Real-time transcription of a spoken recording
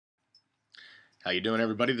How you doing,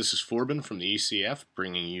 everybody? This is Forbin from the ECF,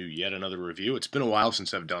 bringing you yet another review. It's been a while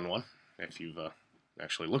since I've done one. If you've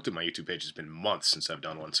actually looked at my YouTube page, it's been months since I've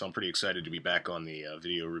done one, so I'm pretty excited to be back on the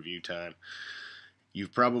video review time.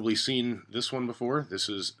 You've probably seen this one before. This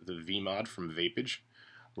is the VMod from Vapage.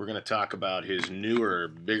 We're going to talk about his newer,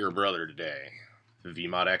 bigger brother today, the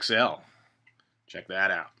VMod XL. Check that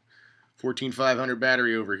out. 14500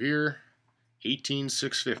 battery over here,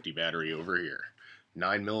 18650 battery over here.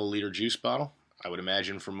 9 milliliter juice bottle. I would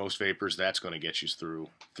imagine for most vapors that's going to get you through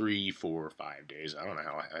 3, 4, 5 days. I don't know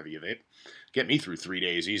how heavy you vape. Get me through 3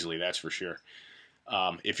 days easily, that's for sure.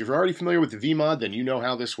 If you're already familiar with the VMod, then you know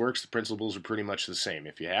how this works. The principles are pretty much the same.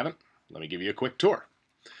 If you haven't, let me give you a quick tour.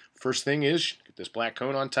 First thing is, get this black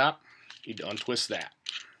cone on top. You need to untwist that.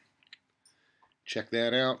 Check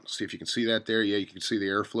that out. See if you can see that there. Yeah, you can see the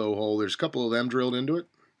airflow hole. There's a couple of them drilled into it.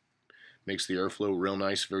 Makes the airflow real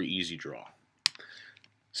nice, very easy draw.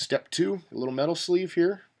 Step 2, a little metal sleeve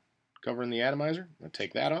here covering the atomizer. I'm going to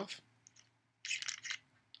take that off.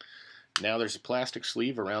 Now there's a plastic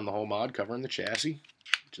sleeve around the whole mod covering the chassis.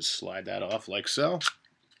 Just slide that off like so.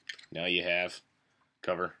 Now you have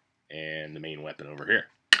cover and the main weapon over here.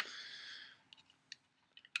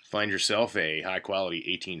 Find yourself a high quality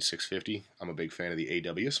 18650. I'm a big fan of the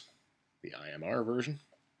AWs, the IMR version.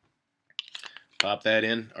 Pop that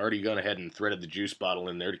in. Already gone ahead and threaded the juice bottle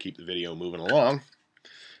in there to keep the video moving along.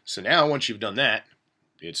 So now, once you've done that,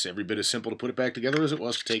 it's every bit as simple to put it back together as it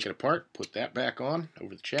was to take it apart. Put that back on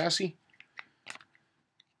over the chassis.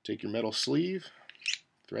 Take your metal sleeve,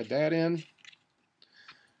 thread that in.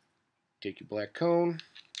 Take your black cone,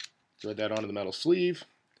 thread that onto the metal sleeve.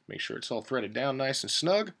 Make sure it's all threaded down nice and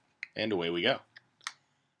snug, and away we go.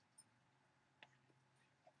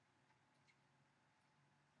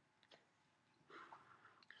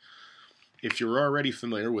 If you're already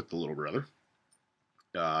familiar with the little brother,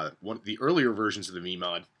 the earlier versions of the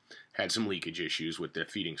VMod had some leakage issues with their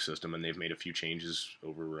feeding system, and they've made a few changes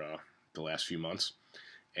over the last few months,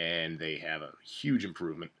 and they have a huge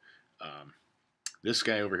improvement. This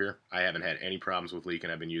guy over here, I haven't had any problems with leaking.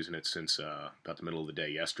 I've been using it since about the middle of the day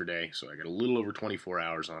yesterday, so I got a little over 24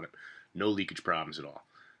 hours on it. No leakage problems at all.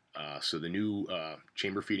 So the new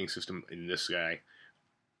chamber feeding system in this guy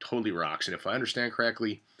totally rocks, and if I understand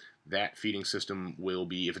correctly, that feeding system will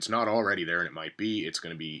be, if it's not already there, and it might be, it's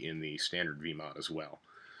going to be in the standard VMod as well.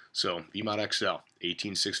 So, VMod XL,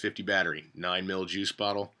 18650 battery, 9 ml juice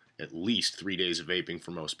bottle, at least 3 days of vaping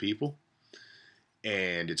for most people.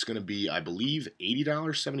 And it's going to be, I believe, $80,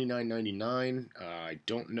 $79.99. I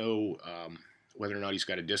don't know whether or not he's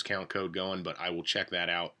got a discount code going, but I will check that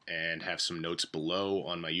out and have some notes below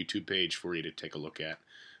on my YouTube page for you to take a look at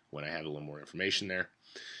when I have a little more information there.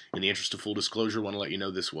 In the interest of full disclosure, I want to let you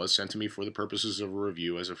know this was sent to me for the purposes of a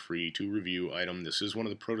review as a free-to-review item. This is one of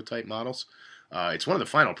the prototype models. It's one of the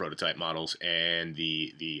final prototype models, and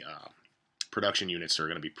the production units are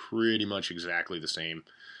going to be pretty much exactly the same.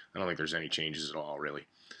 I don't think there's any changes at all, really.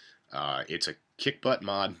 It's a kick-butt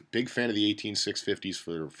mod. Big fan of the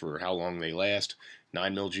 18650s for how long they last.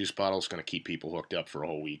 9 ml juice bottle is going to keep people hooked up for a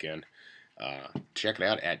whole weekend. Check it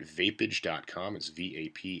out at vapage.com. It's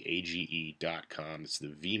VAPAGE.com. It's the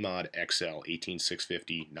VMod XL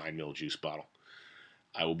 18650 9 ml juice bottle.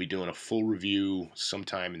 I will be doing a full review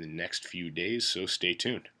sometime in the next few days, so stay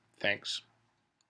tuned. Thanks.